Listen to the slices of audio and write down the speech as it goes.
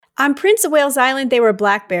On Prince of Wales Island, they were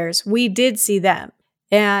black bears. We did see them.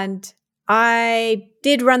 And I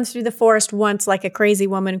did run through the forest once like a crazy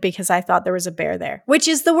woman because I thought there was a bear there, which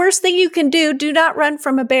is the worst thing you can do. Do not run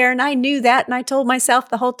from a bear. And I knew that. And I told myself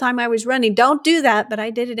the whole time I was running, don't do that. But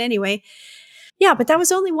I did it anyway. Yeah, but that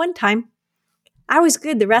was only one time. I was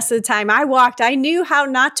good the rest of the time. I walked. I knew how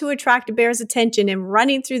not to attract a bear's attention. And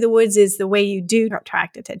running through the woods is the way you do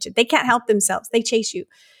attract attention. They can't help themselves. They chase you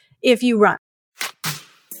if you run.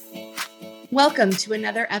 Welcome to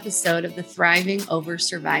another episode of the Thriving Over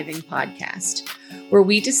Surviving podcast, where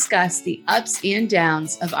we discuss the ups and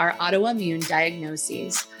downs of our autoimmune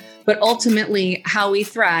diagnoses, but ultimately how we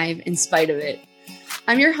thrive in spite of it.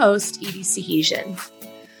 I'm your host, Edie Sahijian.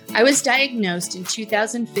 I was diagnosed in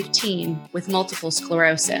 2015 with multiple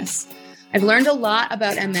sclerosis. I've learned a lot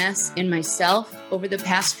about MS in myself over the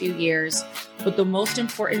past few years, but the most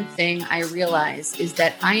important thing I realize is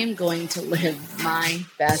that I am going to live my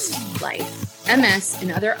best life. MS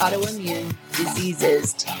and other autoimmune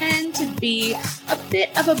diseases tend to be a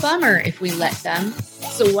bit of a bummer if we let them,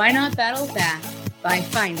 so why not battle back by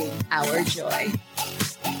finding our joy?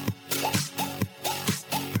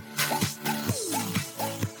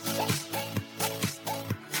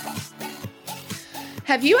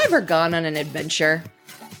 Have you ever gone on an adventure?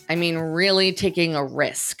 I mean, really taking a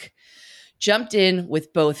risk. Jumped in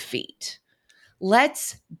with both feet.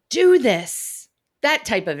 Let's do this. That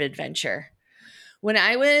type of adventure. When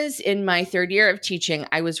I was in my third year of teaching,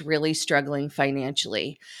 I was really struggling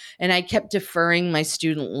financially, and I kept deferring my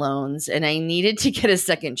student loans, and I needed to get a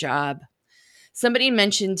second job. Somebody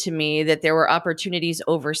mentioned to me that there were opportunities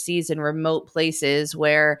overseas in remote places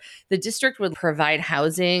where the district would provide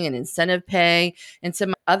housing and incentive pay and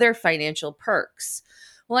some other financial perks.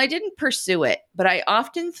 Well, I didn't pursue it, but I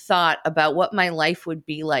often thought about what my life would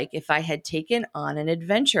be like if I had taken on an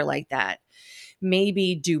adventure like that.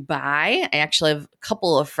 Maybe Dubai. I actually have a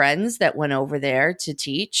couple of friends that went over there to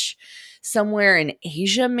teach. Somewhere in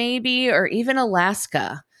Asia, maybe, or even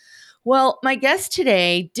Alaska. Well, my guest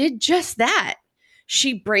today did just that.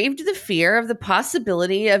 She braved the fear of the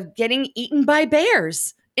possibility of getting eaten by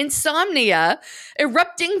bears, insomnia,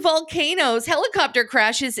 erupting volcanoes, helicopter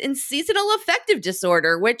crashes, and seasonal affective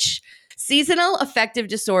disorder, which seasonal affective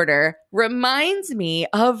disorder reminds me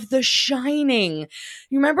of The Shining.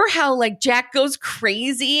 You remember how Jack goes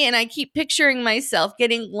crazy and I keep picturing myself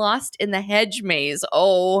getting lost in the hedge maze.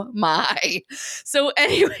 Oh my. So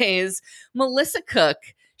anyways, Melissa Cook,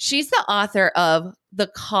 she's the author of The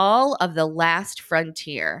Call of the Last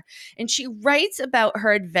Frontier, and she writes about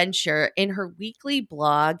her adventure in her weekly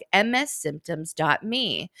blog,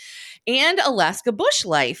 mssymptoms.me, and Alaska Bush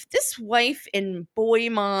Life. This wife and boy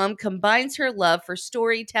mom combines her love for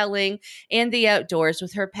storytelling and the outdoors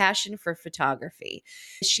with her passion for photography.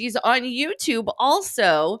 She's on YouTube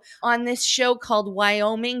also on this show called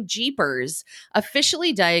Wyoming Jeepers.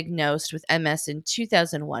 Officially diagnosed with MS in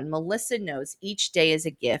 2001, Melissa knows each day is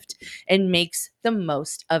a gift and makes the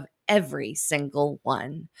most of every single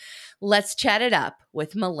one. Let's chat it up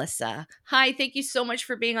with Melissa. Hi, thank you so much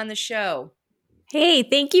for being on the show. Hey,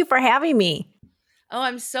 thank you for having me. Oh,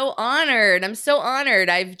 I'm so honored. I'm so honored.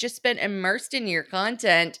 I've just been immersed in your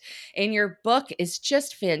content, and your book is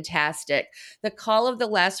just fantastic. The Call of the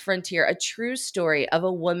Last Frontier, a true story of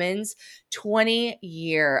a woman's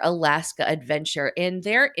 20-year Alaska adventure. And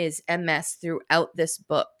there is MS throughout this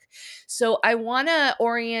book. So I want to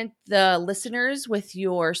orient the listeners with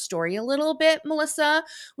your story a little bit, Melissa.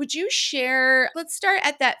 Would you share, let's start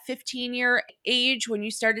at that 15-year age when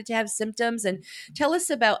you started to have symptoms, and tell us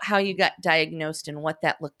about how you got diagnosed and what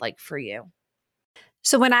that looked like for you.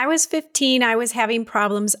 So when I was 15, I was having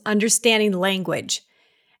problems understanding language.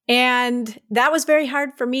 And that was very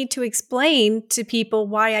hard for me to explain to people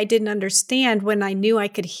why I didn't understand when I knew I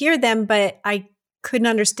could hear them, but I couldn't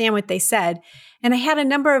understand what they said. And I had a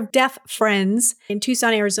number of deaf friends in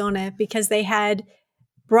Tucson, Arizona, because they had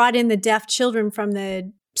brought in the deaf children from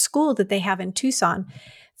the school that they have in Tucson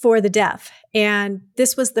for the deaf. And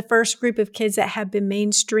this was the first group of kids that had been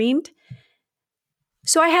mainstreamed.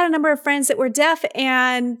 So I had a number of friends that were deaf,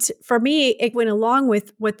 and for me, it went along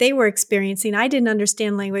with what they were experiencing. I didn't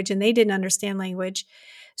understand language, and they didn't understand language.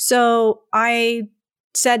 So I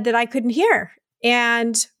said that I couldn't hear.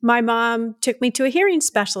 And my mom took me to a hearing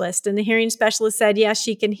specialist, and the hearing specialist said, yes,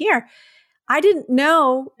 she can hear. I didn't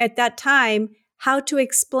know at that time how to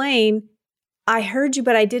explain, I heard you,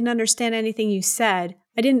 but I didn't understand anything you said.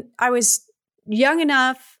 I was young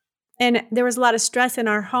enough, and there was a lot of stress in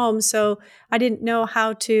our home, so I didn't know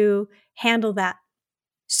how to handle that.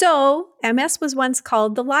 So MS was once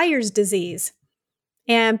called the liar's disease.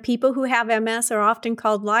 And people who have MS are often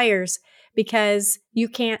called liars because you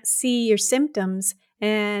can't see your symptoms.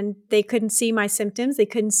 And they couldn't see my symptoms. They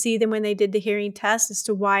couldn't see them when they did the hearing test as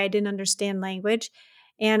to why I didn't understand language.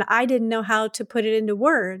 And I didn't know how to put it into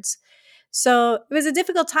words. So it was a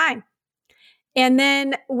difficult time. And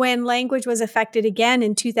then when language was affected again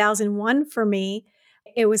in 2001 for me,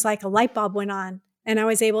 it was like a light bulb went on. And I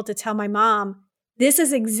was able to tell my mom, this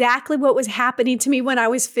is exactly what was happening to me when I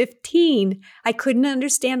was 15. I couldn't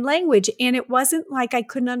understand language. And it wasn't like I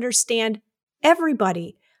couldn't understand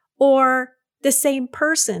everybody or the same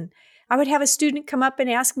person. I would have a student come up and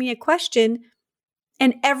ask me a question,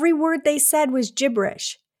 and every word they said was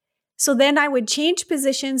gibberish. So then I would change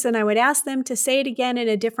positions and I would ask them to say it again in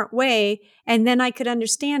a different way, and then I could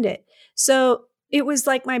understand it. So it was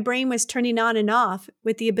like my brain was turning on and off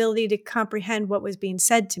with the ability to comprehend what was being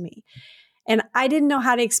said to me. And I didn't know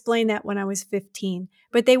how to explain that when I was 15,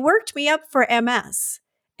 but they worked me up for MS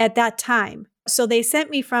at that time. So they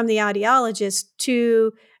sent me from the audiologist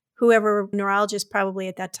to whoever, neurologist probably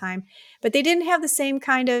at that time, but they didn't have the same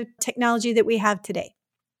kind of technology that we have today.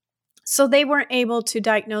 So they weren't able to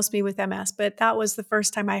diagnose me with MS, but that was the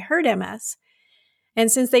first time I heard MS.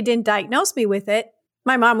 And since they didn't diagnose me with it,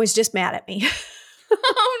 my mom was just mad at me.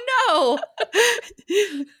 Oh, no.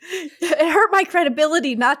 It hurt my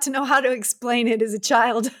credibility not to know how to explain it as a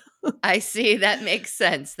child. I see. That makes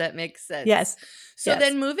sense. That makes sense. Yes. So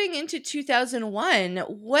then moving into 2001,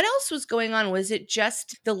 what else was going on? Was it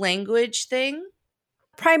just the language thing?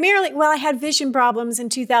 Primarily, well, I had vision problems in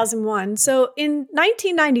 2001. So in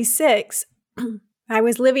 1996, I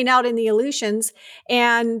was living out in the Aleutians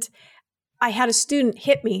and I had a student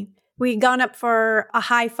hit me. We had gone up for a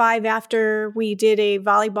high five after we did a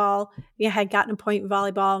volleyball. We had gotten a point in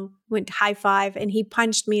volleyball, went to high five, and he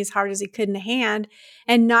punched me as hard as he could in the hand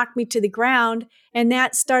and knocked me to the ground. And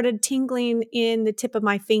that started tingling in the tip of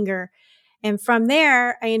my finger. And from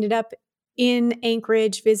there, I ended up in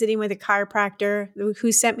Anchorage visiting with a chiropractor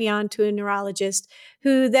who sent me on to a neurologist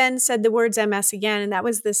who then said the words MS again. And that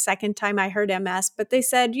was the second time I heard MS. But they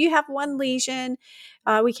said, you have one lesion.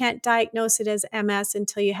 We can't diagnose it as MS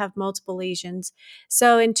until you have multiple lesions.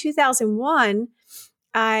 So in 2001,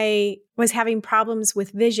 I was having problems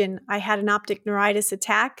with vision. I had an optic neuritis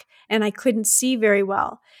attack and I couldn't see very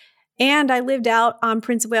well. And I lived out on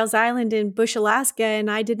Prince of Wales Island in Bush, Alaska, and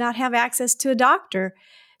I did not have access to a doctor.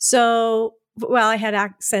 So, well, I had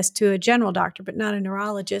access to a general doctor, but not a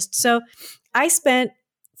neurologist. So I spent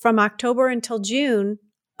from October until June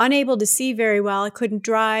unable to see very well. I couldn't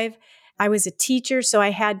drive. I was a teacher, so I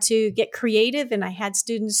had to get creative, and I had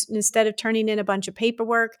students, instead of turning in a bunch of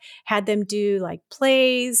paperwork, had them do like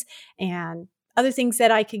plays and other things that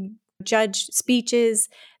I could judge, speeches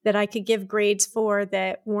that I could give grades for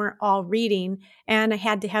that weren't all reading. And I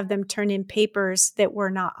had to have them turn in papers that were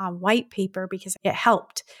not on white paper because it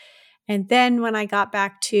helped. And then when I got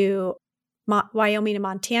back to Wyoming and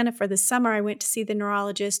Montana for the summer, I went to see the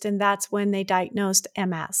neurologist, and that's when they diagnosed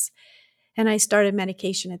MS. And I started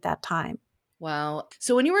medication at that time. Wow.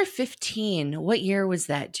 So when you were 15, what year was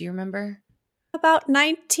that? Do you remember? About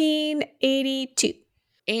 1982.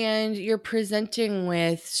 And you're presenting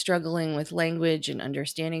with struggling with language and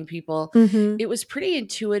understanding people. Mm-hmm. It was pretty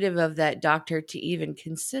intuitive of that doctor to even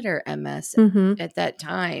consider MS at that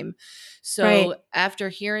time. So after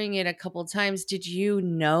hearing it a couple times, did you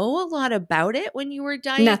know a lot about it when you were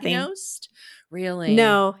diagnosed? Nothing. Really?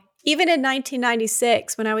 No. Even in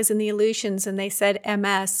 1996, when I was in the Aleutians and they said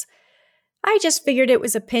MS, I just figured it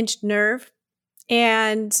was a pinched nerve.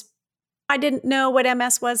 And I didn't know what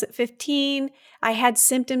MS was at 15. I had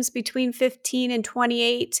symptoms between 15 and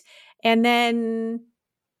 28. And then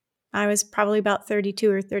I was probably about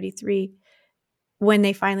 32 or 33 when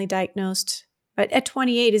they finally diagnosed. But at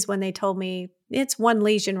 28 is when they told me it's one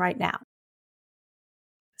lesion right now.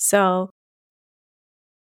 So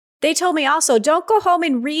they told me also, don't go home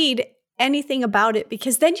and read anything about it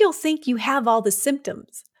because then you'll think you have all the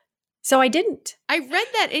symptoms. So I didn't. I read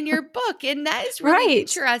that in your book, and that is really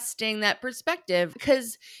interesting, that perspective,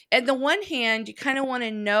 because on the one hand, you kind of want to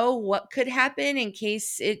know what could happen in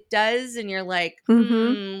case it does, and you're like,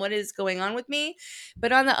 what is going on with me?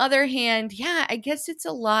 But on the other hand, yeah, I guess it's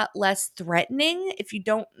a lot less threatening if you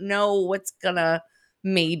don't know what's going to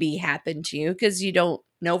maybe happen to you because you don't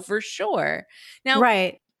know for sure. Now,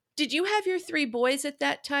 did you have your 3 boys at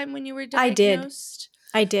that time when you were diagnosed?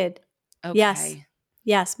 I did. Okay.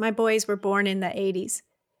 Yes, my boys were born in the 80s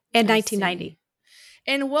and 1990.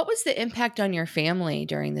 And what was the impact on your family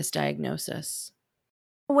during this diagnosis?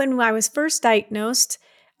 When I was first diagnosed,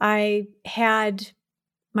 I had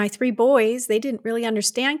my 3 boys, they didn't really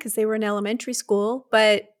understand because they were in elementary school.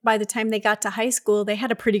 But by the time they got to high school, they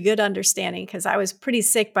had a pretty good understanding because I was pretty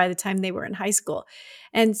sick by the time they were in high school.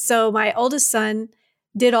 And so my oldest son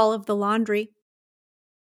did all of the laundry.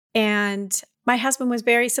 And my husband was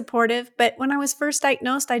very supportive. But when I was first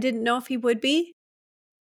diagnosed, I didn't know if he would be.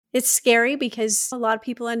 It's scary because a lot of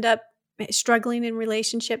people end up struggling in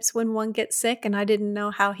relationships when one gets sick. And I didn't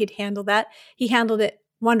know how he'd handle that. He handled it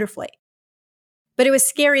wonderfully. But it was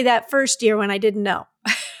scary that first year when I didn't know.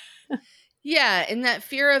 Yeah, and that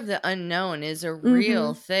fear of the unknown is a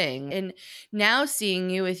real thing. And now seeing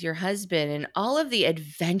you with your husband and all of the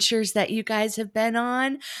adventures that you guys have been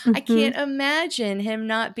on, I can't imagine him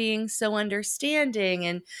not being so understanding.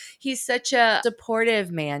 And he's such a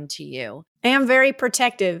supportive man to you. I am very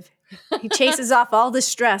protective. He chases off all the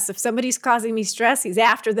stress. If somebody's causing me stress, he's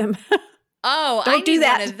after them. Oh, Don't I do need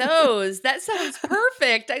that. one of those. That sounds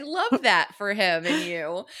perfect. I love that for him and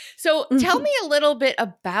you. So tell me a little bit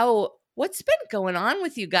about what's been going on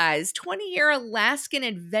with you guys. 20-year Alaskan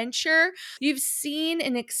adventure. You've seen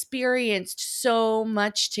and experienced so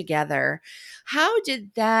much together. How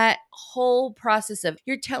did that whole process of,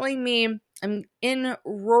 you're telling me I'm in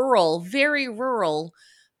rural, very rural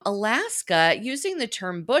Alaska, using the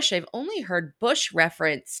term bush. I've only heard bush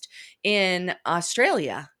referenced in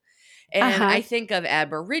Australia. And I think of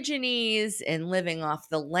Aborigines and living off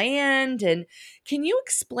the land. And can you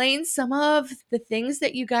explain some of the things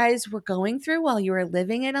that you guys were going through while you were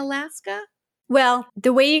living in Alaska? Well,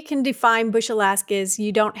 the way you can define Bush, Alaska is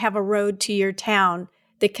you don't have a road to your town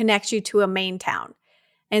that connects you to a main town.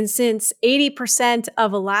 And since 80%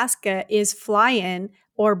 of Alaska is fly-in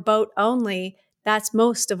or boat only, that's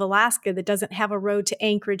most of Alaska that doesn't have a road to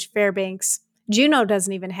Anchorage, Fairbanks. Juneau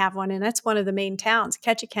doesn't even have one, and that's one of the main towns.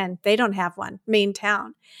 Ketchikan, they don't have one, main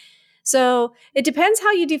town. So it depends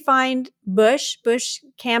how you define bush. Bush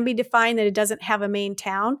can be defined that it doesn't have a main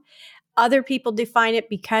town. Other people define it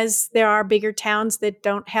because there are bigger towns that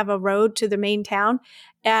don't have a road to the main town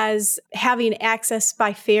as having access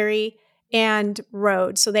by ferry and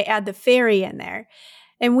road. So they add the ferry in there.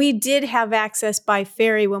 And we did have access by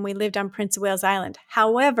ferry when we lived on Prince of Wales Island.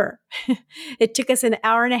 However, it took us an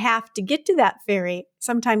hour and a half to get to that ferry,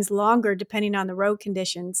 sometimes longer depending on the road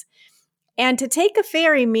conditions. And to take a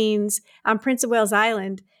ferry means on Prince of Wales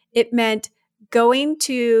Island, it meant going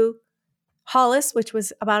to Hollis, which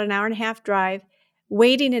was about an hour and a half drive,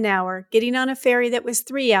 waiting an hour, getting on a ferry that was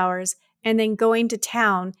 3 hours, and then going to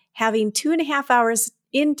town, having 2.5 hours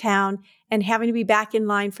in town and having to be back in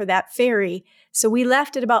line for that ferry. So we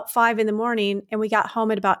left at about 5 a.m. and we got home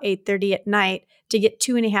at about 8:30 at night to get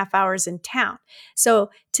 2.5 hours in town. So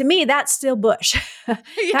to me, that's still bush.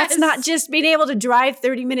 That's not just being able to drive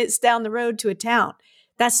 30 minutes down the road to a town.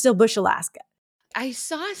 That's still Bush, Alaska. I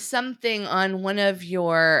saw something on one of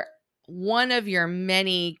your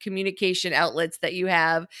many communication outlets that you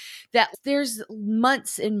have, that there's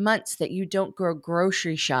months and months that you don't go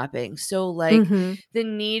grocery shopping. So like the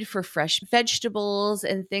need for fresh vegetables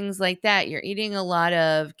and things like that. You're eating a lot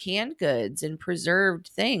of canned goods and preserved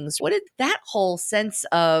things. What did that whole sense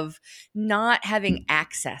of not having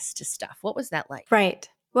access to stuff, what was that like? Right.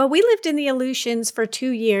 Well, we lived in the Aleutians for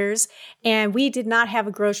 2 years, and we did not have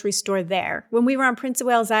a grocery store there. When we were on Prince of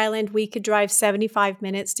Wales Island, we could drive 75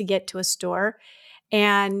 minutes to get to a store.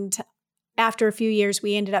 And after a few years,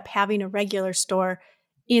 we ended up having a regular store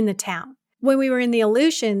in the town. When we were in the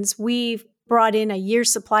Aleutians, we brought in a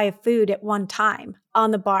year's supply of food at one time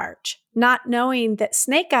on the barge, not knowing that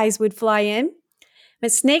Snake Eyes would fly in.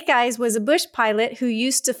 But Snake Eyes was a bush pilot who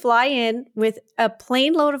used to fly in with a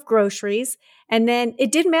plane load of groceries. And then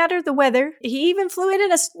it didn't matter the weather. He even flew in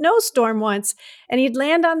a snowstorm once. And he'd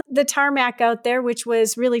land on the tarmac out there, which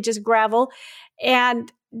was really just gravel, and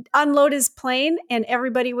unload his plane. And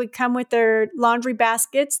everybody would come with their laundry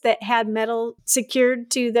baskets that had metal secured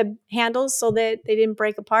to the handles so that they didn't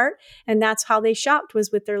break apart. And that's how they shopped, was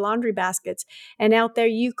with their laundry baskets. And out there,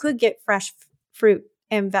 you could get fresh fruit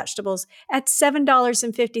and vegetables at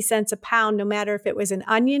 $7.50 a pound, no matter if it was an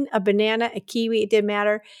onion, a banana, a kiwi, it didn't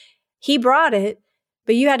matter. He brought it,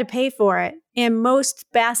 but you had to pay for it. And most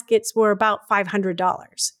baskets were about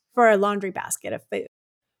 $500 for a laundry basket of food.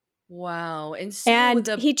 Wow. And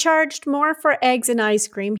he charged more for eggs and ice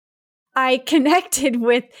cream. I connected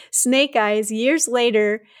with Snake Eyes years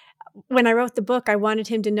later. When I wrote the book, I wanted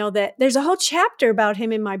him to know that there's a whole chapter about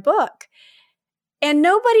him in my book. And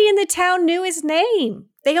nobody in the town knew his name.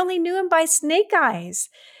 They only knew him by Snake Eyes.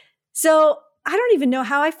 So I don't even know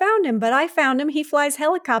how I found him, but I found him. He flies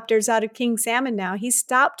helicopters out of King Salmon now. He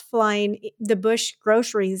stopped flying the bush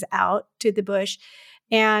groceries out to the bush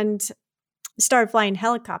and started flying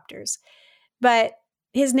helicopters. But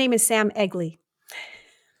His name is Sam Egley.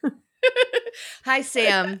 Hi,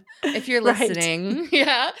 Sam, if you're Right. listening.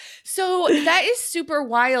 Yeah. So that is super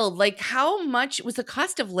wild. Like, how much was the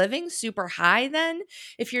cost of living super high then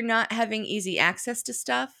if you're not having easy access to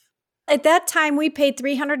stuff? At that time, we paid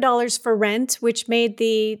 $300 for rent, which made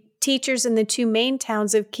the teachers in the two main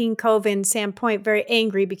towns of King Cove and Sandpoint very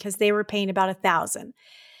angry because they were paying about $1,000.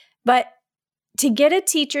 But to get a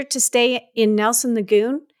teacher to stay in Nelson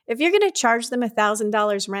Lagoon, if you're going to charge them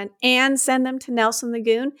 $1,000 rent and send them to Nelson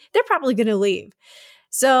Lagoon, they're probably going to leave.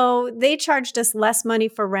 So they charged us less money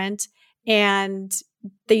for rent, and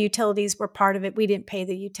the utilities were part of it. We didn't pay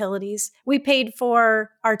the utilities. We paid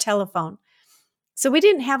for our telephone. So we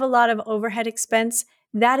didn't have a lot of overhead expense.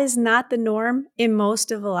 That is not the norm in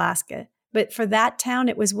most of Alaska. But for that town,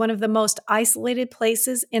 it was one of the most isolated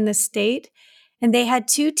places in the state. And they had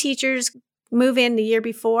 2 teachers move in the year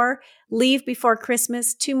before, leave before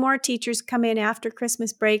Christmas, 2 more teachers come in after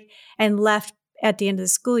Christmas break and left at the end of the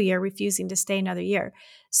school year, refusing to stay another year.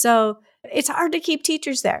 So it's hard to keep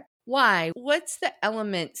teachers there. Why? What's the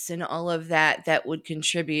elements in all of that that would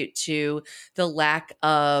contribute to the lack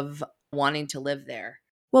of wanting to live there?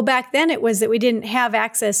 Well, back then it was that we didn't have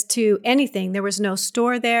access to anything. There was no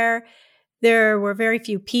store there. There were very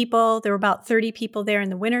few people. There were about 30 people there in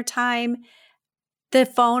the wintertime. The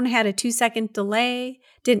phone had a 2-second delay,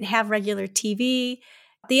 didn't have regular TV.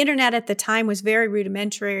 The internet at the time was very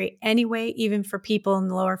rudimentary anyway, even for people in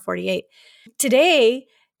the lower 48. Today,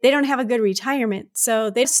 they don't have a good retirement, so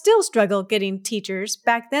they still struggle getting teachers.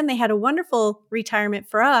 Back then, they had a wonderful retirement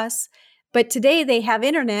for us, but today they have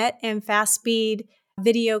internet and fast speed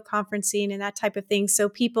video conferencing and that type of thing. So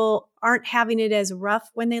people aren't having it as rough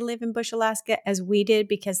when they live in Bush, Alaska as we did,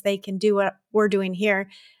 because they can do what we're doing here.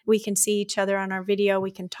 We can see each other on our video. We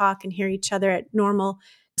can talk and hear each other at normal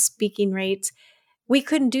speaking rates. We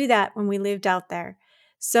couldn't do that when we lived out there.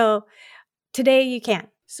 So today you can.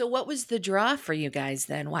 So what was the draw for you guys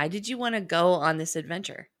then? Why did you want to go on this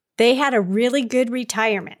adventure? They had a really good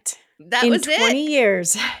retirement. That was it? In 20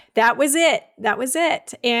 years. That was it. That was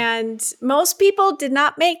it. And most people did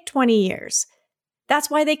not make 20 years. That's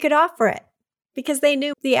why they could offer it, because they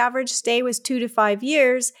knew the average stay was 2 to 5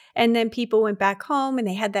 years. And then people went back home and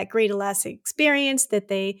they had that great Alaska experience that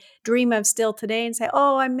they dream of still today and say,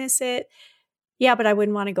 oh, I miss it. Yeah, but I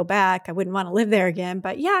wouldn't want to go back. I wouldn't want to live there again.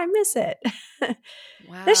 But yeah, I miss it.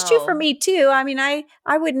 Wow. That's true for me too. I mean, I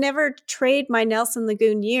would never trade my Nelson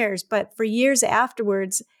Lagoon years, but for years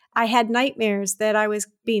afterwards, I had nightmares that I was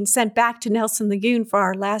being sent back to Nelson Lagoon for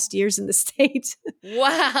our last years in the States.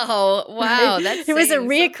 Wow. Wow. Right? It was a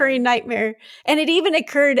reoccurring nightmare. And it even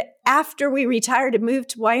occurred after we retired and moved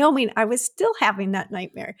to Wyoming. I was still having that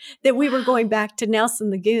nightmare that we were going back to Nelson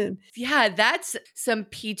Lagoon. Yeah, that's some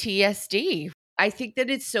PTSD. I think that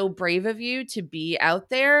it's so brave of you to be out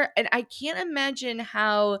there. And I can't imagine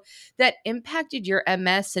how that impacted your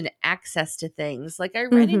MS and access to things. Like I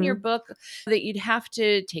read in your book that you'd have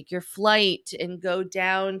to take your flight and go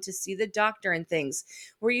down to see the doctor and things.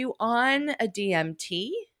 Were you on a DMT?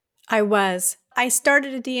 I was. I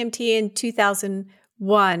started a DMT in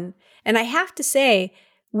 2001. And I have to say,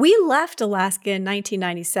 we left Alaska in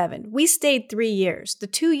 1997. We stayed 3 years, the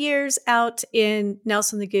 2 years out in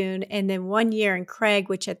Nelson Lagoon and then 1 year in Craig,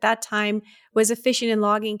 which at that time was a fishing and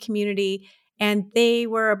logging community, and they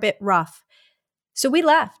were a bit rough. So we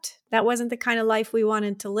left. That wasn't the kind of life we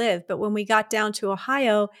wanted to live. But when we got down to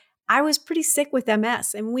Ohio, I was pretty sick with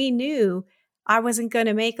MS, and we knew I wasn't going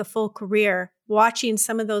to make a full career watching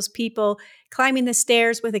some of those people climbing the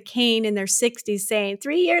stairs with a cane in their 60s saying,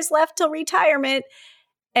 3 years left till retirement.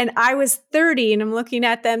 And I was 30 and I'm looking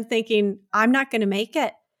at them thinking, I'm not going to make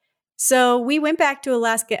it. So we went back to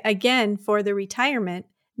Alaska again for the retirement,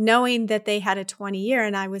 knowing that they had a 20-year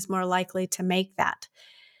and I was more likely to make that.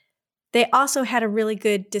 They also had a really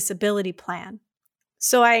good disability plan.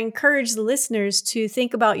 So I encourage the listeners to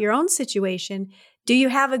think about your own situation. Do you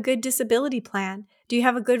have a good disability plan? Do you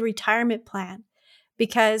have a good retirement plan?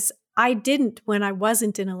 Because I didn't when I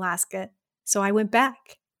wasn't in Alaska. So I went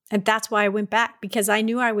back. And that's why I went back, because I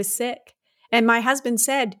knew I was sick. And my husband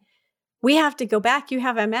said, we have to go back. You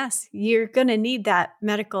have MS. You're going to need that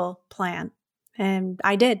medical plan. And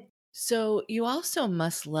I did. So you also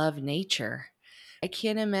must love nature. I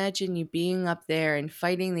can't imagine you being up there and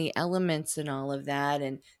fighting the elements and all of that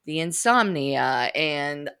and the insomnia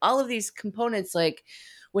and all of these components, like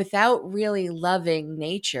without really loving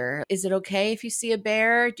nature. Is it okay if you see a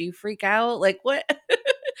bear? Do you freak out? Like what?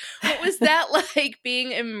 What was that like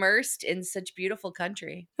being immersed in such beautiful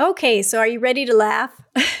country? Okay, so are you ready to laugh?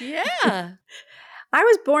 Yeah. I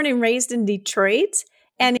was born and raised in Detroit,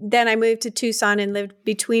 And then I moved to Tucson and lived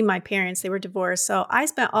between my parents. They were divorced. So I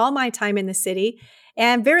spent all my time in the city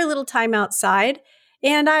and very little time outside.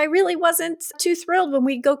 And I really wasn't too thrilled when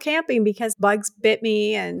we'd go camping because bugs bit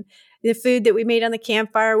me and the food that we made on the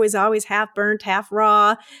campfire was always half burnt, half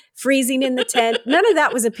raw, freezing in the tent. None of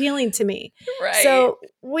that was appealing to me. Right. So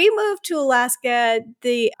we moved to Alaska.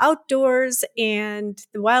 The outdoors and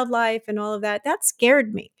the wildlife and all of that, that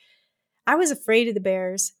scared me. I was afraid of the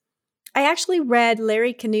bears. I actually read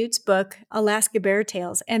Larry Knute's book, Alaska Bear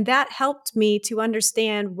Tales, and that helped me to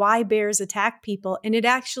understand why bears attack people. And it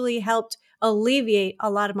actually helped alleviate a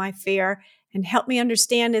lot of my fear and helped me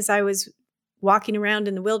understand as I was walking around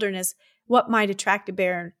in the wilderness what might attract a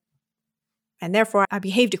bear. And therefore, I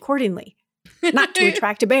behaved accordingly, not to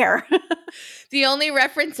attract a bear. The only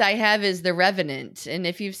reference I have is The Revenant. And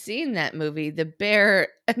if you've seen that movie, the bear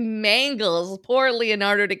mangles poor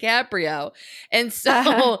Leonardo DiCaprio. And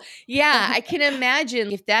so, yeah, I can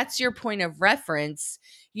imagine if that's your point of reference,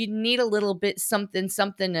 you need a little bit something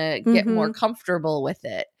to get more comfortable with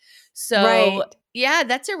it. So, yeah,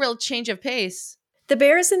 that's a real change of pace. The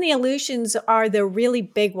bears and the Aleutians are the really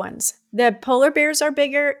big ones. The polar bears are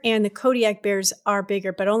bigger and the Kodiak bears are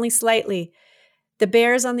bigger, but only slightly. The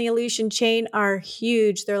bears on the Aleutian chain are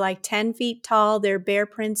huge. They're like 10 feet tall. They're bear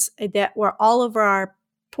prints that were all over our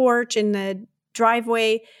porch and the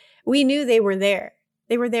driveway. We knew they were there.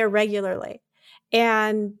 They were there regularly.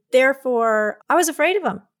 And therefore, I was afraid of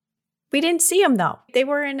them. We didn't see them, though. They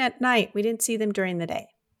were in at night. We didn't see them during the day.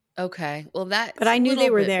 Okay. Well, that's but I knew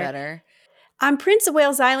they were there. Better. On Prince of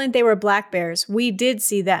Wales Island, they were black bears. We did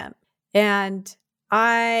see them. And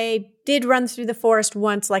I did run through the forest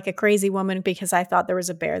once like a crazy woman because I thought there was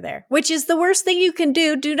a bear there, which is the worst thing you can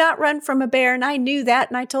do. Do not run from a bear. And I knew that.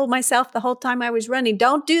 And I told myself the whole time I was running,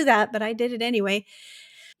 don't do that. But I did it anyway.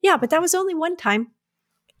 Yeah, but that was only one time.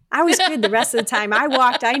 I was good the rest of the time. I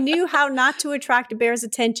walked. I knew how not to attract a bear's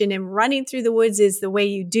attention. And running through the woods is the way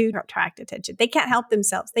you do attract attention. They can't help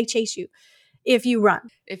themselves. They chase you. If you run.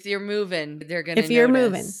 If you're moving, they're going to If you're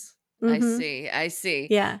moving. I see.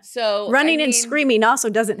 Yeah. So running and screaming also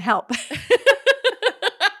doesn't help.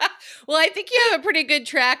 Well, I think you have a pretty good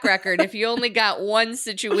track record if you only got one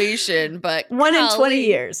situation, but one in 20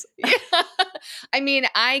 years. Yeah. I mean,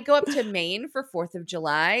 I go up to Maine for 4th of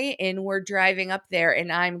July and we're driving up there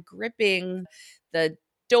and I'm gripping the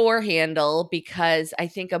door handle because I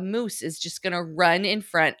think a moose is just going to run in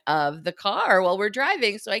front of the car while we're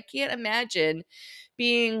driving. So I can't imagine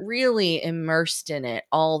being really immersed in it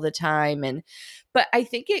all the time. But I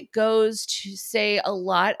think it goes to say a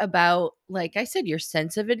lot about, like I said, your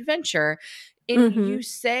sense of adventure. And you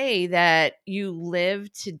say that you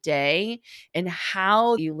live today and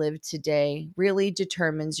how you live today really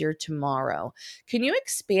determines your tomorrow. Can you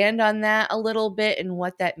expand on that a little bit and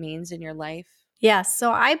what that means in your life? Yes.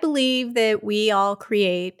 So I believe that we all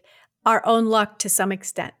create our own luck to some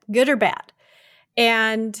extent, good or bad.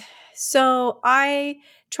 And so I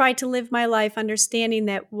try to live my life understanding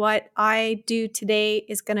that what I do today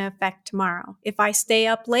is going to affect tomorrow. If I stay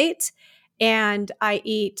up late and I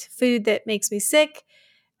eat food that makes me sick,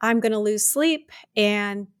 I'm going to lose sleep.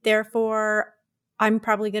 And therefore, I'm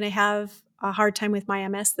probably going to have a hard time with my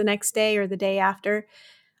MS the next day or the day after.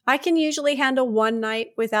 I can usually handle one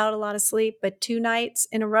night without a lot of sleep, but 2 nights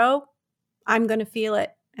in a row, I'm going to feel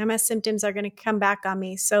it. MS symptoms are going to come back on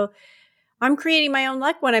me. So I'm creating my own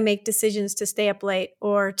luck when I make decisions to stay up late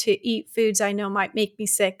or to eat foods I know might make me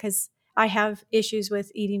sick because I have issues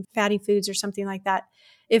with eating fatty foods or something like that.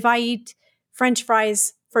 If I eat French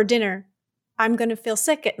fries for dinner, I'm going to feel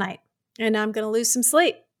sick at night and I'm going to lose some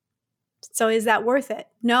sleep. So is that worth it?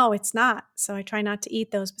 No, it's not. So I try not to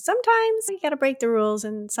eat those. But sometimes you got to break the rules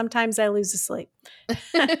and sometimes I lose the sleep.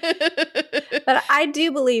 But I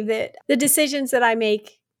do believe that the decisions that I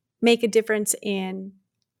make a difference in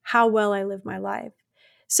how well I live my life.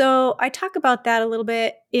 So I talk about that a little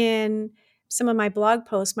bit in some of my blog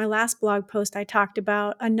posts. My last blog post, I talked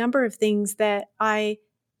about a number of things that I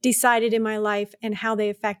decided in my life and how they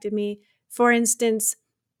affected me. For instance,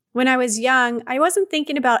 when I was young, I wasn't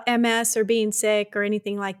thinking about MS or being sick or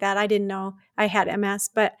anything like that. I didn't know I had MS,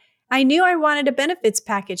 but I knew I wanted a benefits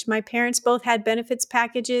package. My parents both had benefits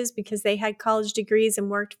packages because they had college degrees and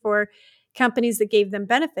worked for companies that gave them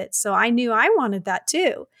benefits. So I knew I wanted that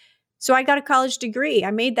too. So I got a college degree.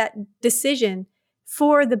 I made that decision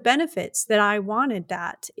for the benefits that I wanted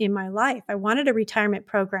that in my life. I wanted a retirement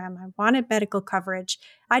program. I wanted medical coverage.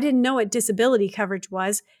 I didn't know what disability coverage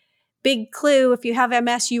was. Big clue, if you have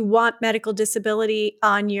MS, you want medical disability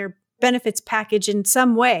on your benefits package in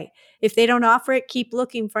some way. If they don't offer it, keep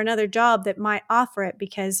looking for another job that might offer it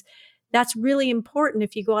because That's really important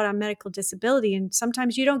if you go out on medical disability. And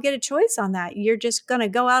sometimes you don't get a choice on that. You're just going to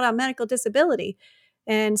go out on medical disability.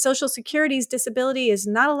 And Social Security's disability is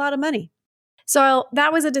not a lot of money. So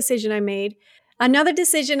that was a decision I made. Another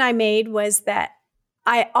decision I made was that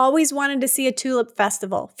I always wanted to see a tulip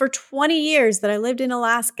festival. For 20 years that I lived in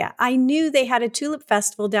Alaska, I knew they had a tulip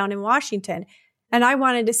festival down in Washington, and I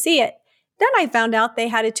wanted to see it. Then I found out they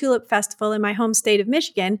had a tulip festival in my home state of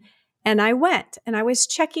Michigan, and I went, and I was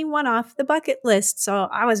checking one off the bucket list, so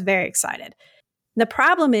I was very excited. The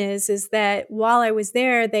problem is that while I was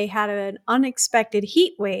there, they had an unexpected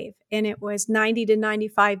heat wave, and it was 90 to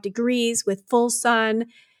 95 degrees with full sun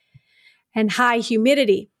and high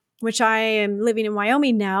humidity, which I am living in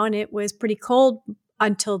Wyoming now, and it was pretty cold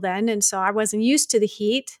until then, and so I wasn't used to the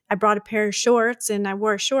heat. I brought a pair of shorts, and I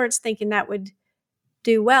wore shorts thinking that would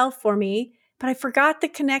do well for me, but I forgot the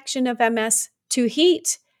connection of MS to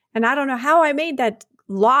heat. And I don't know how I made that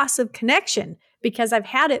loss of connection because I've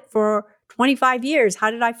had it for 25 years.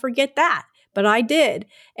 How did I forget that? But I did.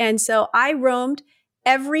 And so I roamed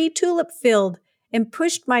every tulip field and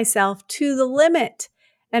pushed myself to the limit.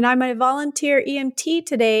 And I'm a volunteer EMT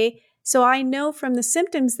today. So I know from the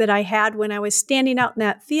symptoms that I had when I was standing out in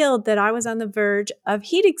that field that I was on the verge of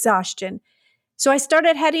heat exhaustion. So I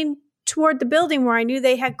started heading toward the building where I knew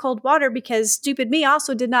they had cold water because stupid me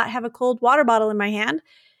also did not have a cold water bottle in my hand.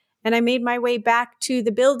 And I made my way back to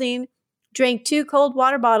the building, drank 2 cold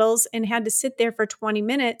water bottles, and had to sit there for 20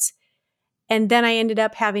 minutes. And then I ended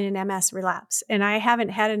up having an MS relapse. And I haven't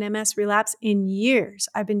had an MS relapse in years.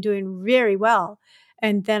 I've been doing very well.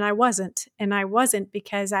 And then I wasn't. And I wasn't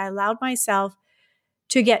because I allowed myself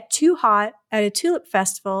to get too hot at a tulip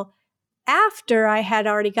festival after I had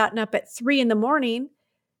already gotten up at 3 a.m.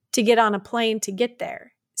 to get on a plane to get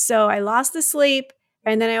there. So I lost the sleep,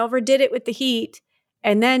 and then I overdid it with the heat.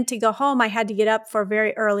 And then to go home, I had to get up for a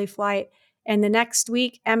very early flight. And the next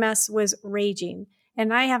week, MS was raging.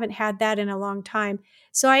 And I haven't had that in a long time.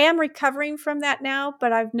 So I am recovering from that now,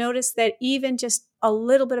 but I've noticed that even just a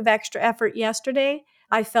little bit of extra effort yesterday,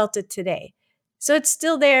 I felt it today. So it's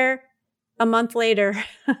still there a month later,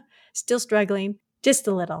 still struggling, just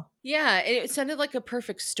a little. Yeah, it sounded like a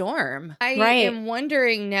perfect storm. I Right. am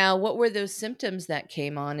wondering now, what were those symptoms that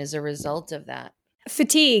came on as a result of that?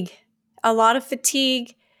 Fatigue, a lot of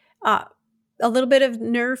fatigue, a little bit of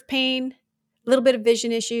nerve pain, a little bit of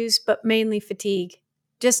vision issues, but mainly fatigue,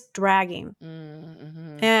 just dragging.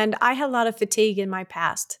 Mm-hmm. And I had a lot of fatigue in my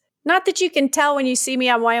past. Not that you can tell when you see me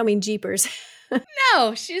on Wyoming Jeepers.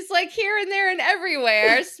 No, she's like here and there and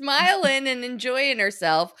everywhere, smiling and enjoying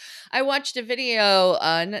herself. I watched a video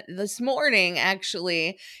this morning,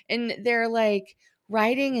 actually, and they're like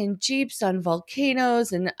riding in Jeeps on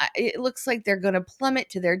volcanoes, and it looks like they're going to plummet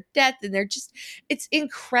to their death. And it's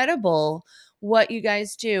incredible what you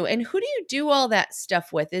guys do. And who do you do all that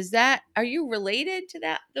stuff with? Are you related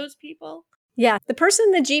to those people? Yeah, the person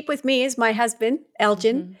in the Jeep with me is my husband,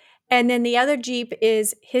 Elgin. Mm-hmm. And then the other Jeep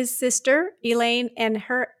is his sister, Elaine, and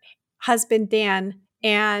her husband, Dan.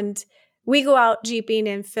 And we go out Jeeping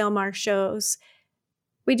and film our shows.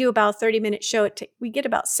 We do about a 30-minute show. We get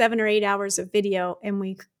about 7 or 8 hours of video, and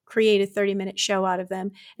we create a 30-minute show out of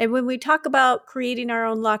them. And when we talk about creating our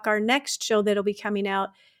own luck, our next show that'll be coming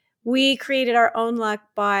out, we created our own luck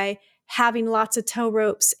by having lots of tow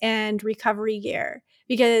ropes and recovery gear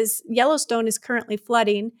because Yellowstone is currently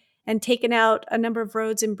flooding and taken out a number of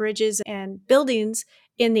roads and bridges and buildings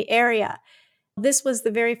in the area. This was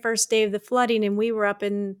the very first day of the flooding, and we were up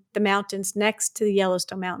in the mountains next to the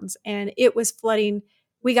Yellowstone Mountains, and it was flooding.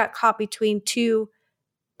 We got caught between 2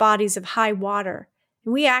 bodies of high water,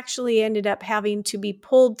 and we actually ended up having to be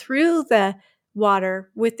pulled through the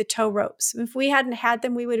water with the tow ropes. If we hadn't had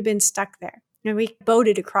them, we would have been stuck there, and we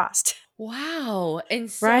boated across. Wow.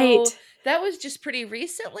 And so Right. that was just pretty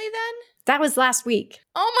recently then? That was last week.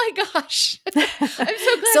 Oh my gosh. I'm so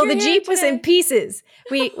glad So you're the here Jeep was in today. pieces.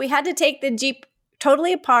 We had to take the Jeep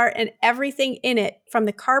totally apart and everything in it, from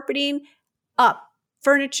the carpeting up,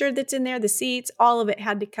 furniture that's in there, the seats, all of it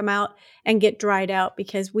had to come out and get dried out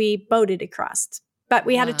because we boated across. But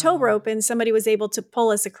we had a tow Wow. rope and somebody was able to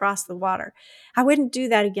pull us across the water. I wouldn't do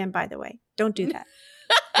that again, by the way. Don't do that.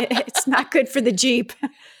 It's not good for the Jeep.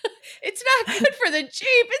 It's not good for the Jeep.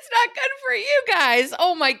 It's not good for you guys.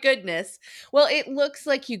 Oh my goodness. Well, it looks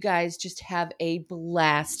like you guys just have a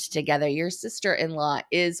blast together. Your sister-in-law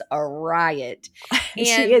is a riot. She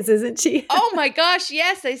is, isn't she? Oh my gosh,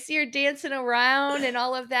 yes. I see her dancing around and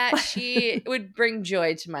all of that. She would bring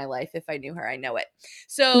joy to my life if I knew her. I know it.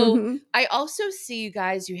 So Mhm. I also see you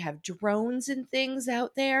guys, you have drones and things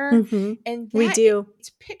out there. Mhm. And We do.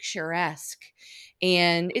 it's picturesque.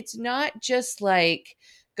 And it's not just like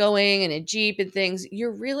going in a Jeep and things,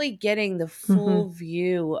 you're really getting the full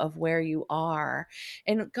view of where you are.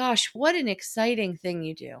 And gosh, what an exciting thing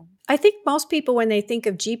you do. I think most people, when they think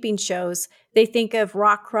of jeeping shows, they think of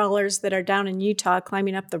rock crawlers that are down in Utah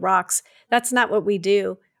climbing up the rocks. That's not what we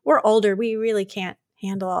do. We're older. We really can't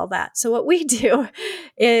handle all that. So what we do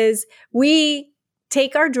is we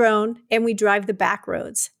take our drone and we drive the back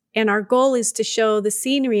roads. And our goal is to show the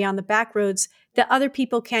scenery on the back roads that other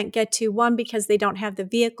people can't get to. One, because they don't have the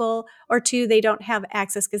vehicle, or two, they don't have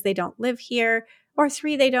access because they don't live here, or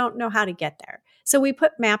three, they don't know how to get there. So we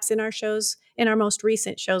put maps in our shows. In our most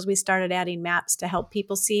recent shows, we started adding maps to help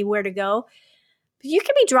people see where to go. You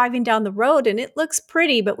can be driving down the road and it looks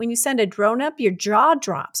pretty, but when you send a drone up, your jaw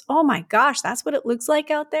drops. Oh my gosh, that's what it looks like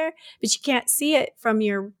out there, but you can't see it from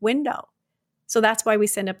your window. So that's why we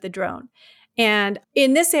send up the drone. And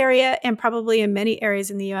in this area, and probably in many areas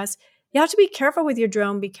in the US, you have to be careful with your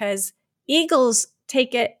drone because eagles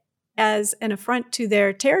take it as an affront to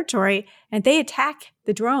their territory and they attack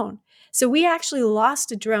the drone. So we actually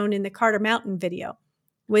lost a drone in the Carter Mountain video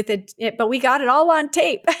with it, but we got it all on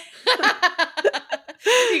tape.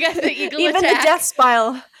 You got the eagle Even attack.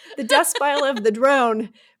 the death spile of the drone,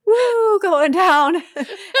 woo, going down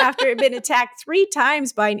after it had been attacked 3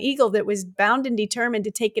 times by an eagle that was bound and determined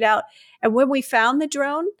to take it out. And when we found the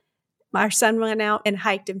drone, our son went out and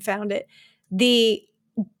hiked and found it. The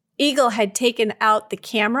eagle had taken out the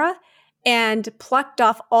camera and plucked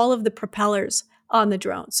off all of the propellers on the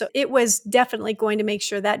drone. So it was definitely going to make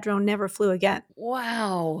sure that drone never flew again.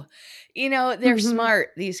 Wow. You know, they're smart,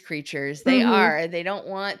 these creatures. They are. They don't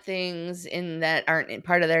want things in that aren't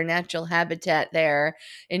part of their natural habitat there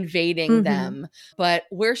invading them. But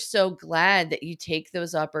we're so glad that you take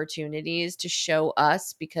those opportunities to show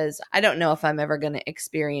us, because I don't know if I'm ever going to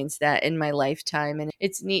experience that in my lifetime. And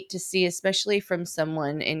it's neat to see, especially from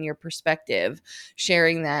someone in your perspective,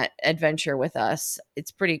 sharing that adventure with us.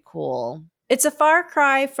 It's pretty cool. It's a far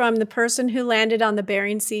cry from the person who landed on the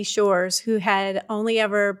Bering Sea shores, who had only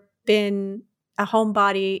ever been a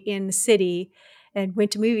homebody in the city and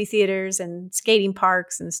went to movie theaters and skating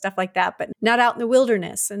parks and stuff like that, but not out in the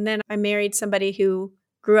wilderness. And then I married somebody who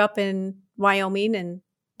grew up in Wyoming and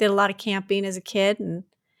did a lot of camping as a kid. And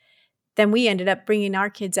then we ended up bringing our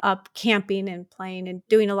kids up camping and playing and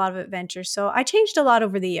doing a lot of adventures. So I changed a lot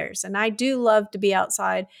over the years. And I do love to be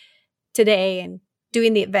outside today and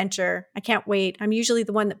doing the adventure. I can't wait. I'm usually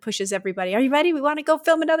the one that pushes everybody. Are you ready? We want to go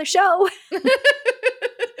film another show.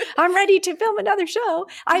 I'm ready to film another show.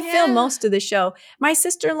 I film most of the show. My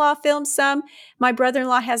sister-in-law films some. My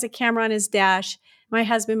brother-in-law has a camera on his dash. My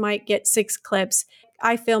husband might get 6 clips.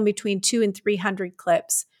 I film between 200 and 300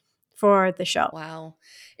 clips for the show. Wow.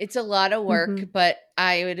 It's a lot of work, but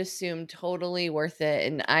I would assume totally worth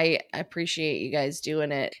it. And I appreciate you guys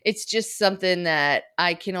doing it. It's just something that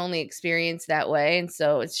I can only experience that way. And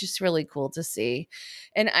so it's just really cool to see.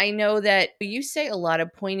 And I know that you say a lot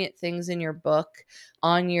of poignant things in your book,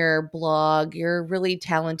 on your blog. You're a really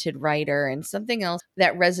talented writer. And something else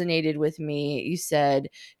that resonated with me, you said,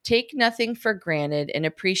 take nothing for granted and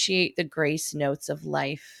appreciate the grace notes of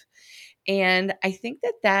life. And I think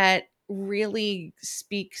that really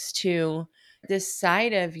speaks to this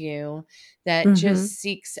side of you that just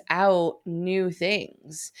seeks out new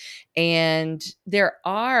things. And there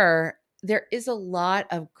is a lot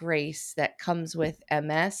of grace that comes with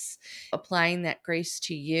MS, applying that grace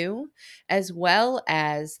to you as well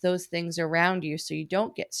as those things around you so you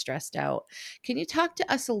don't get stressed out. Can you talk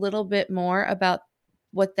to us a little bit more about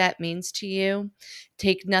what that means to you?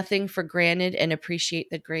 Take nothing for granted and appreciate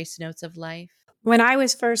the grace notes of life. When I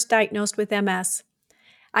was first diagnosed with MS,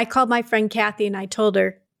 I called my friend Kathy and I told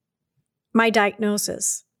her my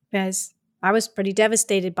diagnosis, as I was pretty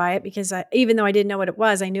devastated by it because even though I didn't know what it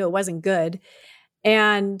was, I knew it wasn't good.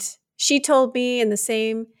 And she told me in the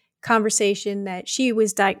same conversation that she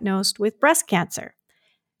was diagnosed with breast cancer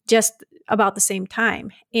just about the same time.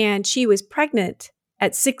 And she was pregnant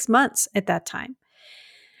at 6 months at that time.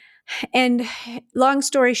 And long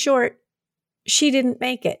story short, she didn't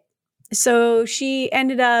make it. So she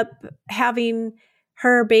ended up having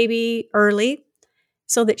her baby early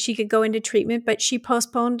so that she could go into treatment, but she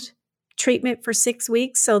postponed treatment for 6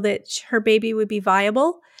 weeks so that her baby would be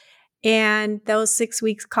viable. And those 6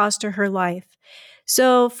 weeks cost her life.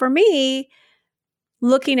 So for me,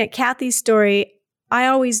 looking at Kathy's story, I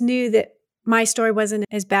always knew that my story wasn't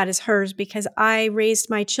as bad as hers because I raised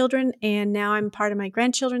my children and now I'm part of my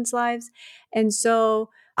grandchildren's lives. And so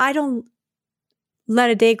I don't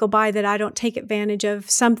let a day go by that I don't take advantage of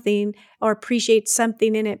something or appreciate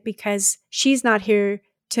something in it because she's not here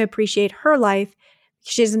to appreciate her life.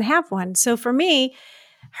 She doesn't have one. So for me,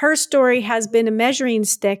 her story has been a measuring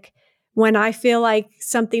stick when I feel like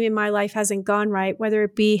something in my life hasn't gone right, whether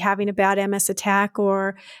it be having a bad MS attack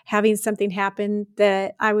or having something happen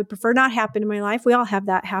that I would prefer not happen in my life. We all have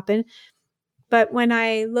that happen. But when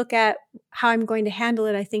I look at how I'm going to handle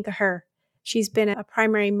it, I think of her. She's been a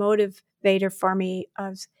primary motivator for me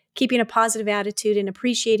of keeping a positive attitude and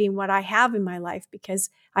appreciating what I have in my life, because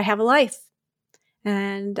I have a life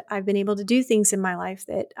and I've been able to do things in my life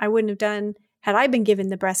that I wouldn't have done had I been given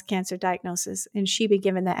the breast cancer diagnosis and she been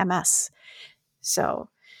given the MS. So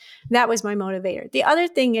that was my motivator. The other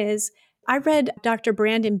thing is I read Dr.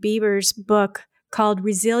 Brandon Bieber's book called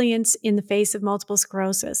Resilience in the Face of Multiple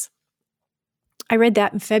Sclerosis. I read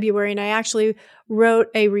that in February, and I actually wrote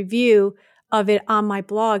a review of it on my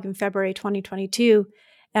blog in February 2022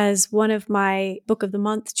 as one of my book of the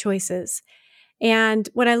month choices. And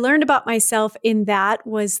what I learned about myself in that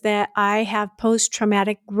was that I have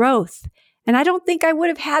post-traumatic growth. And I don't think I would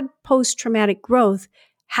have had post-traumatic growth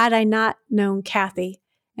had I not known Kathy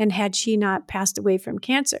and had she not passed away from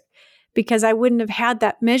cancer, because I wouldn't have had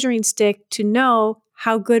that measuring stick to know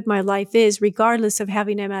how good my life is, regardless of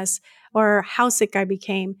having MS or how sick I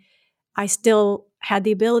became. I still had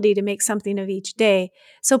the ability to make something of each day.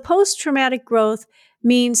 So post-traumatic growth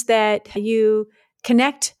means that you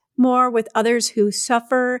connect more with others who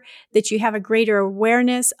suffer, that you have a greater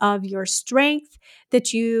awareness of your strength,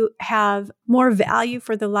 that you have more value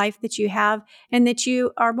for the life that you have, and that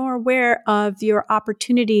you are more aware of your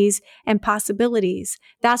opportunities and possibilities.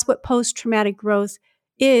 That's what post-traumatic growth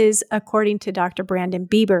is, according to Dr. Brandon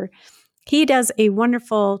Bieber. He does a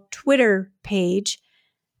wonderful Twitter page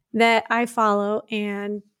that I follow,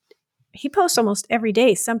 and he posts almost every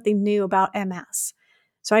day something new about MS.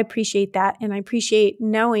 So I appreciate that. And I appreciate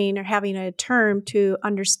knowing or having a term to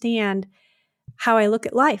understand how I look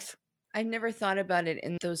at life. I've never thought about it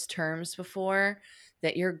in those terms before,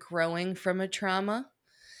 that you're growing from a trauma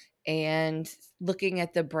and looking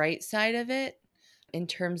at the bright side of it in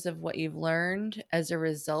terms of what you've learned as a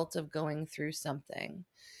result of going through something.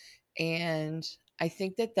 And I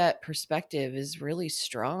think that that perspective is really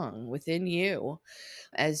strong within you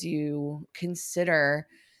as you consider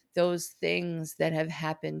those things that have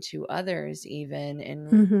happened to others, even,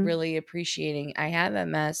 and really appreciating, I have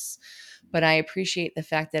MS, but I appreciate the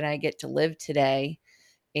fact that I get to live today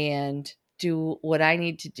and do what I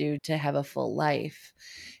need to do to have a full life.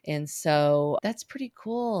 And so that's pretty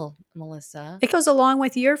cool, Melissa. It goes along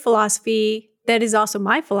with your philosophy that is also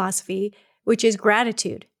my philosophy, which is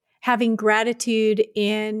gratitude. Having gratitude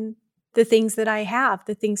in the things that I have,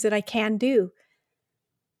 the things that I can do.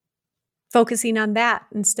 Focusing on that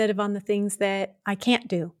instead of on the things that I can't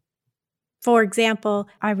do. For example,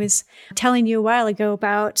 I was telling you a while ago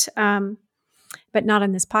about, but not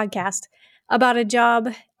on this podcast, about a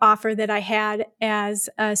job offer that I had as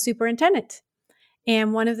a superintendent.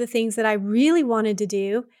 And one of the things that I really wanted to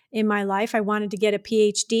do in my life, I wanted to get a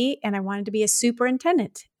PhD and I wanted to be a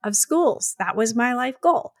superintendent of schools. That was my life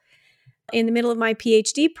goal. In the middle of my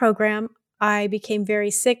PhD program, I became very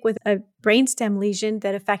sick with a brainstem lesion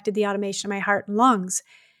that affected the automation of my heart and lungs.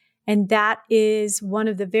 And that is one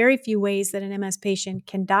of the very few ways that an MS patient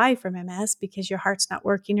can die from MS, because your heart's not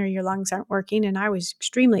working or your lungs aren't working. And I was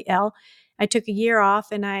extremely ill. I took a year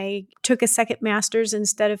off and I took a second master's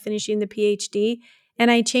instead of finishing the PhD. And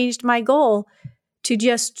I changed my goal to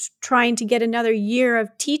just trying to get another year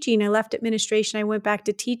of teaching. I left administration. I went back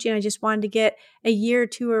to teaching. I just wanted to get a year or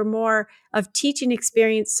two or more of teaching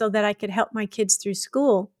experience so that I could help my kids through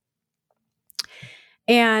school.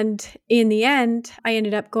 And in the end, I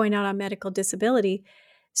ended up going out on medical disability.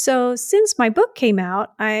 So since my book came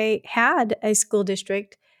out, I had a school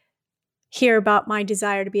district hear about my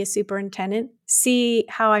desire to be a superintendent, see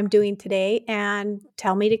how I'm doing today, and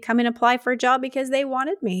tell me to come and apply for a job because they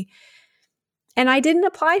wanted me. And I didn't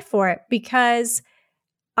apply for it because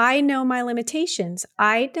I know my limitations.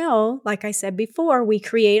 I know, like I said before, we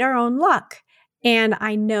create our own luck. And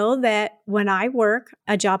I know that when I work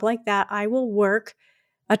a job like that, I will work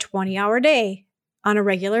a 20-hour day on a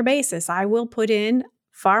regular basis. I will put in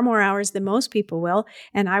far more hours than most people will,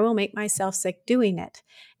 and I will make myself sick doing it.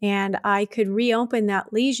 And I could reopen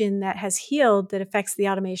that lesion that has healed that affects the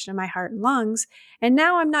automation of my heart and lungs. And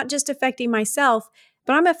now I'm not just affecting myself,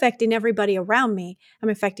 but I'm affecting everybody around me. I'm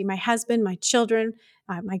affecting my husband, my children,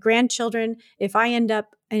 my grandchildren. If I end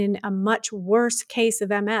up in a much worse case of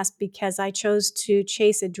MS because I chose to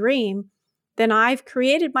chase a dream, then I've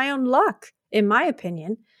created my own luck, in my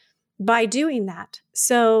opinion, by doing that.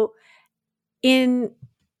 So in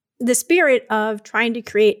the spirit of trying to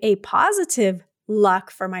create a positive luck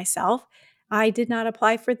for myself, I did not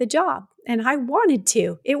apply for the job. And I wanted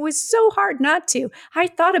to. It was so hard not to. I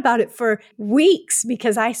thought about it for weeks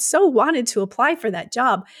because I so wanted to apply for that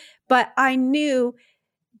job. But I knew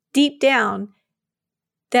deep down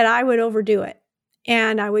that I would overdo it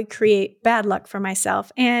and I would create bad luck for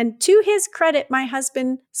myself. And to his credit, my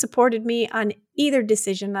husband supported me on either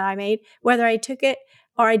decision that I made, whether I took it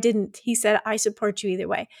or I didn't. He said, I support you either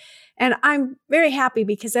way. And I'm very happy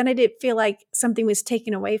because then I didn't feel like something was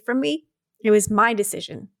taken away from me. It was my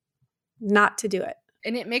decision not to do it.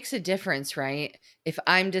 And it makes a difference, right? If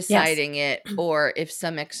I'm Yes. deciding it, or if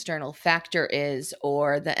some external factor is,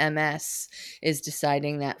 or the MS is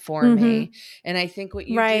deciding that for me. And I think what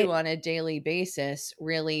you Right. do on a daily basis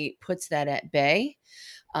really puts that at bay,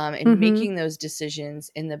 and making those decisions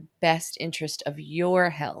in the best interest of your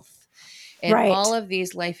health. And Right. all of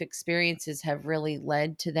these life experiences have really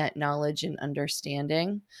led to that knowledge and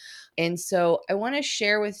understanding. And so I want to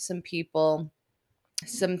share with some people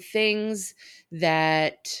some things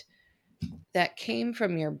that came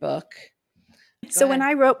from your book. So when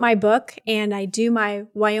I wrote my book and I do my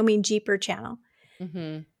Wyoming Jeeper channel,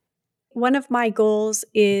 one of my goals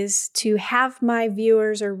is to have my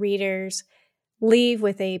viewers or readers leave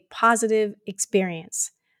with a positive experience,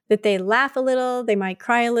 that they laugh a little, they might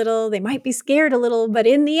cry a little, they might be scared a little, but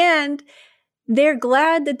in the end, they're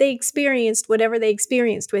glad that they experienced whatever they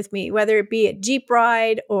experienced with me, whether it be a Jeep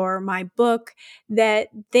ride or my book, that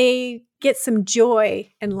they get some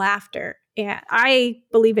joy and laughter. And I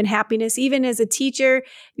believe in happiness. Even as a teacher,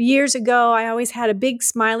 years ago, I always had a big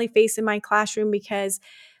smiley face in my classroom because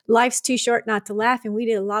life's too short not to laugh. And we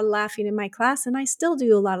did a lot of laughing in my class, and I still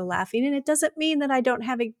do a lot of laughing. And it doesn't mean that I don't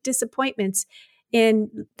have disappointments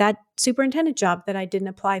in that superintendent job that I didn't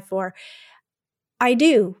apply for. I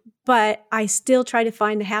do, but I still try to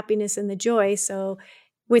find the happiness and the joy. So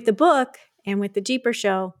with the book and with the Jeeper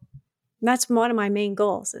Show, that's one of my main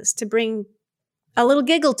goals, is to bring a little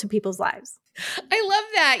giggle to people's lives. I love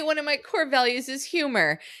that. One of my core values is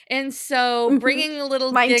humor. And so bringing a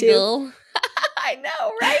little Mine giggle. too. I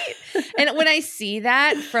know, right? And when I see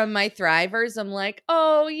that from my thrivers, I'm like,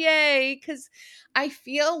 oh, yay. Because I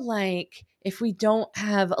feel like if we don't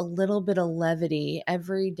have a little bit of levity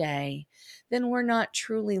every day, then we're not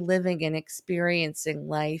truly living and experiencing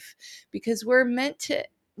life, because we're meant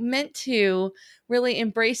to really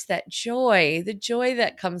embrace that joy, the joy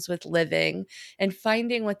that comes with living, and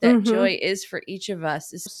finding what that joy is for each of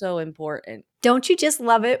us is so important. Don't you just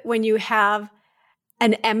love it when you have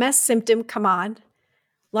an MS symptom come on,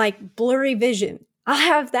 like blurry vision? I'll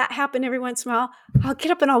have that happen every once in a while. I'll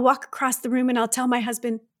get up and I'll walk across the room and I'll tell my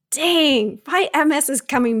husband, dang, my MS is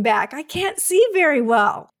coming back. I can't see very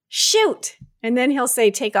well. Shoot. And then he'll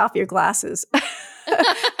say, take off your glasses.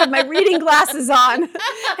 Have my reading glasses on.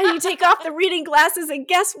 And you take off the reading glasses and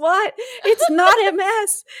guess what? It's not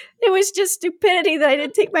MS. It was just stupidity that I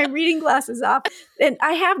didn't take my reading glasses off. And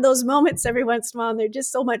I have those moments every once in a while, and they're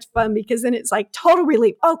just so much fun because then it's like total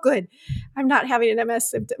relief. Oh, good. I'm not having an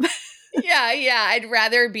MS symptom. Yeah. I'd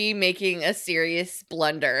rather be making a serious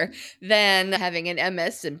blunder than having an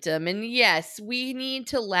MS symptom. And yes, we need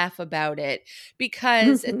to laugh about it,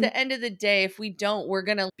 because at the end of the day, if we don't, we're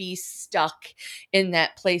going to be stuck in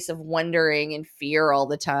that place of wondering and fear all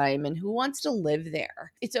the time. And who wants to live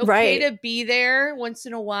there? It's okay to be there once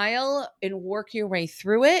in a while and work your way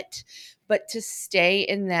through it. But to stay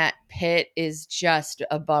in that pit is just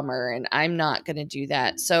a bummer. And I'm not going to do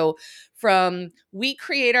that. So from we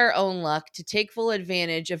create our own luck to take full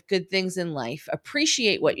advantage of good things in life,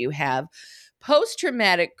 appreciate what you have,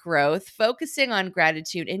 post-traumatic growth, focusing on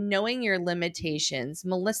gratitude and knowing your limitations.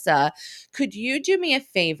 Melissa, could you do me a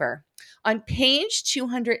favor? On page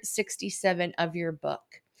 267 of your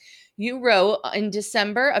book, you wrote in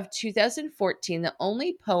December of 2014, the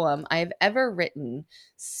only poem I have ever written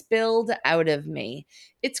spilled out of me.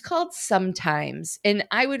 It's called Sometimes, and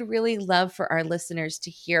I would really love for our listeners to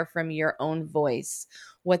hear from your own voice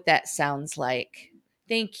what that sounds like.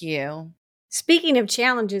 Thank you. Speaking of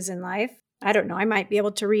challenges in life, I don't know, I might be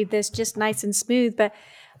able to read this just nice and smooth, but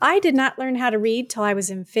I did not learn how to read till I was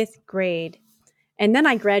in 5th grade. And then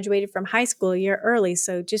I graduated from high school a year early.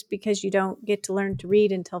 So just because you don't get to learn to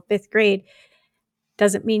read until 5th grade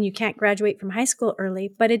doesn't mean you can't graduate from high school early,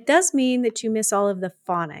 but it does mean that you miss all of the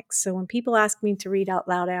phonics. So when people ask me to read out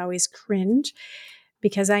loud, I always cringe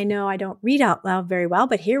because I know I don't read out loud very well,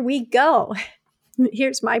 but here we go.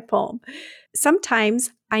 Here's my poem.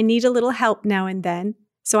 Sometimes I need a little help now and then,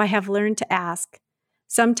 so I have learned to ask.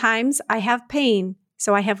 Sometimes I have pain,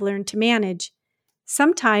 so I have learned to manage.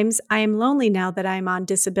 Sometimes I am lonely now that I am on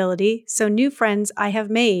disability, so new friends I have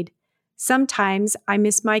made. Sometimes I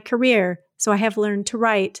miss my career, so I have learned to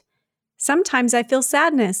write. Sometimes I feel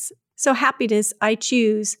sadness, So happiness I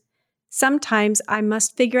choose. Sometimes I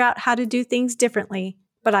must figure out how to do things differently,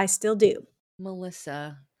 but I still do.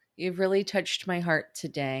 Melissa, you've really touched my heart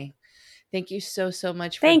today. Thank you so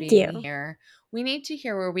much for Thank being you. here. We need to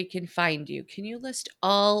hear where we can find you. Can you list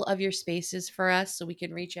all of your spaces for us so we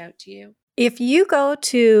can reach out to you? If you go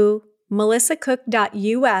to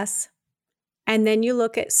melissacook.us and then you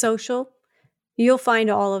look at social, you'll find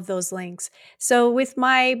all of those links. So with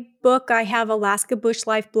my book, I have Alaska Bush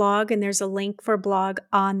Life blog, and there's a link for blog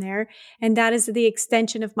on there. And that is the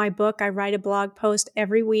extension of my book. I write a blog post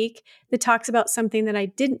every week that talks about something that I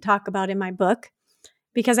didn't talk about in my book,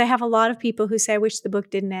 because I have a lot of people who say, I wish the book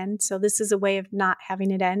didn't end. So this is a way of not having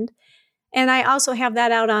it end. And I also have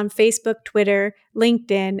that out on Facebook, Twitter,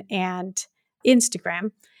 LinkedIn, and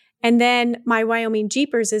Instagram. And then my Wyoming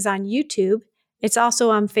Jeepers is on YouTube. It's also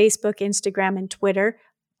on Facebook, Instagram, and Twitter,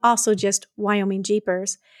 also just Wyoming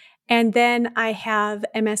Jeepers. And then I have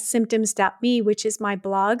mssymptoms.me, which is my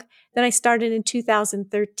blog that I started in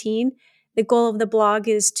 2013. The goal of the blog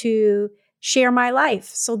is to share my life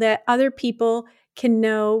so that other people can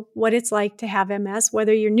know what it's like to have MS,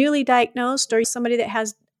 whether you're newly diagnosed or somebody that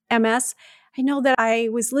has MS. I know that I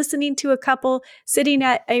was listening to a couple sitting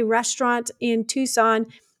at a restaurant in Tucson,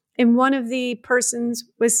 and one of the persons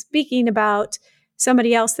was speaking about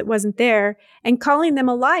somebody else that wasn't there and calling them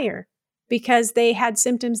a liar because they had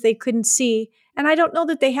symptoms they couldn't see. And I don't know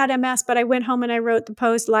that they had MS, but I went home and I wrote the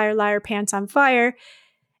post, "Liar, liar, pants on fire."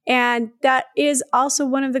 And that is also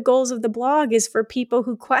one of the goals of the blog, is for people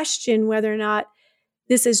who question whether or not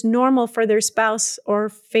this is normal for their spouse or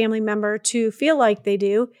family member to feel like they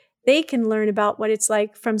do. They can learn about what it's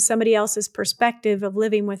like from somebody else's perspective of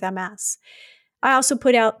living with MS. I also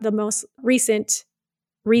put out the most recent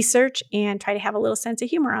research and try to have a little sense of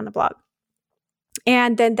humor on the blog.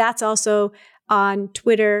 And then that's also on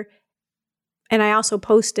Twitter. And I also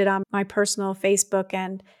post it on my personal Facebook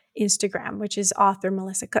and Instagram, which is author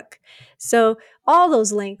Melissa Cook. So all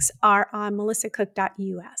those links are on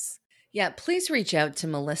melissacook.us. Yeah, please reach out to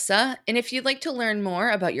Melissa. And if you'd like to learn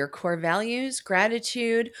more about your core values,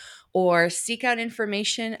 gratitude, or seek out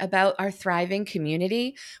information about our thriving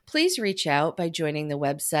community, please reach out by joining the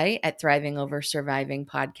website at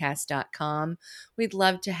thrivingoversurvivingpodcast.com. We'd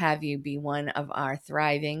love to have you be one of our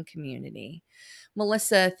thriving community.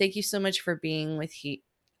 Melissa, thank you so much for being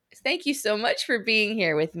Thank you so much for being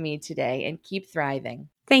here with me today, and keep thriving.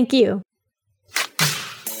 Thank you.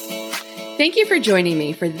 Thank you for joining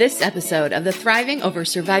me for this episode of the Thriving Over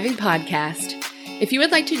Surviving podcast. If you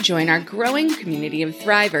would like to join our growing community of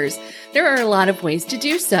thrivers, there are a lot of ways to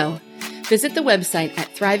do so. Visit the website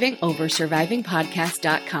at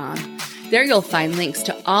thrivingoversurvivingpodcast.com. There you'll find links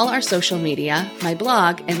to all our social media, my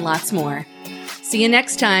blog, and lots more. See you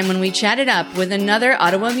next time when we chat it up with another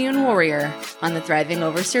autoimmune warrior on the Thriving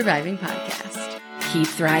Over Surviving podcast. Keep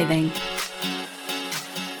thriving.